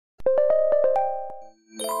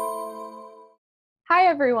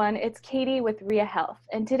everyone, it's Katie with Ria Health,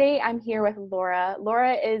 and today I'm here with Laura.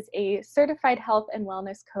 Laura is a certified health and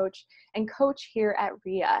wellness coach and coach here at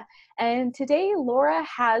Ria. And today Laura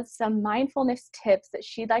has some mindfulness tips that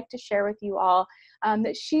she'd like to share with you all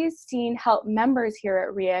that she's seen help members here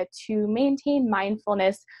at Ria to maintain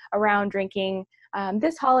mindfulness around drinking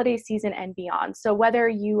this holiday season and beyond. So whether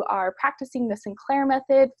you are practicing the Sinclair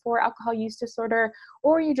method for alcohol use disorder,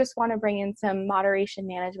 or you just want to bring in some moderation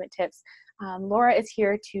management tips, Laura is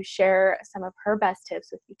here to share some of her best tips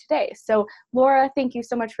with you today. So Laura, thank you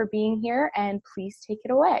so much for being here, and please take it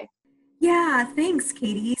away. Yeah, thanks,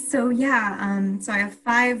 Katie. So I have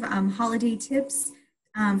 5 holiday tips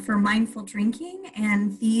for mindful drinking,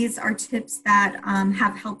 and these are tips that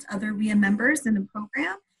have helped other RIA members in the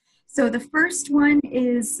program. So the first one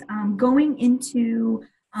is going into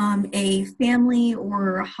a family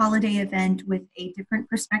or holiday event with a different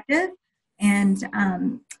perspective, and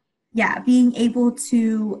being able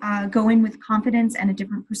to go in with confidence and a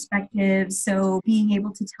different perspective. So being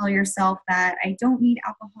able to tell yourself that I don't need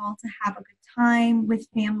alcohol to have a good time with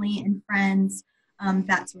family and friends,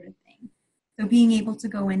 that sort of thing. So being able to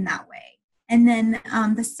go in that way. And then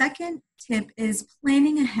the second tip is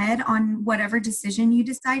planning ahead on whatever decision you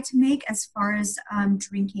decide to make as far as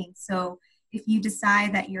drinking. So if you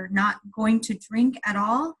decide that you're not going to drink at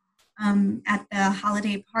all at the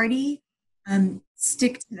holiday party,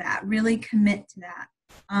 stick to that, really commit to that.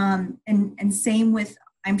 And same with,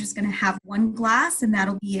 I'm just going to have one glass and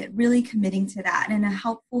that'll be it, really committing to that. And a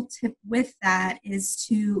helpful tip with that is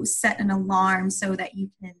to set an alarm so that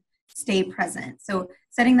you can stay present. So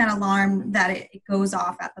setting that alarm that it goes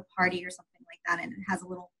off at the party or something like that, and it has a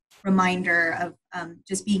little reminder of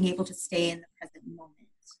just being able to stay in the present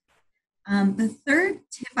moment. The third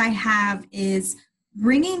tip I have is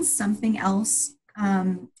bringing something else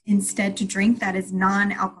instead to drink that is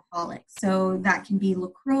non-alcoholic. So that can be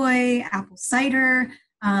LaCroix, apple cider,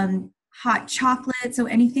 hot chocolate, so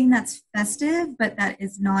anything that's festive but that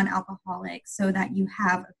is non-alcoholic, so that you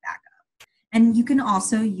have a backup. And you can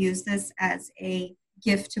also use this as a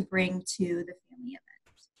gift to bring to the family event.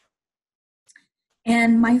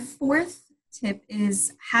 And my fourth tip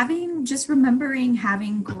is remembering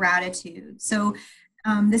having gratitude. So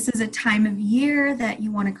this is a time of year that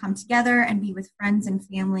you want to come together and be with friends and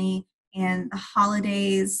family, and the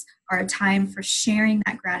holidays are a time for sharing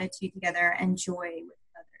that gratitude together and joy with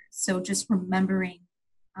others. So just remembering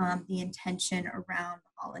the intention around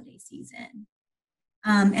the holiday season.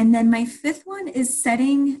 And then my fifth one is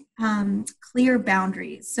setting clear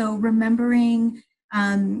boundaries. So remembering,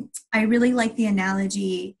 I really like the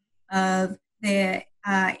analogy of the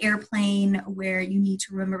airplane, where you need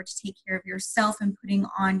to remember to take care of yourself and putting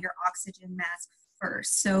on your oxygen mask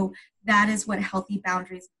first. So that is what healthy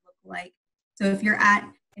boundaries look like. So if you're at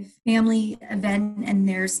a family event and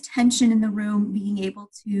there's tension in the room, being able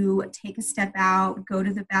to take a step out, go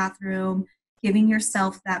to the bathroom, giving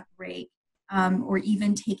yourself that break, or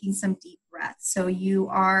even taking some deep breaths. So you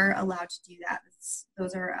are allowed to do that.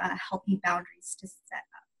 Those are healthy boundaries to set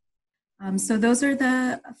up. So those are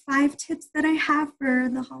the 5 tips that I have for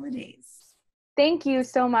the holidays. Thank you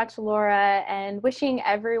so much, Laura, and wishing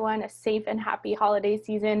everyone a safe and happy holiday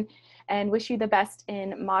season, and wish you the best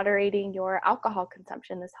in moderating your alcohol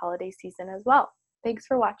consumption this holiday season as well. Thanks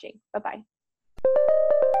for watching. Bye-bye.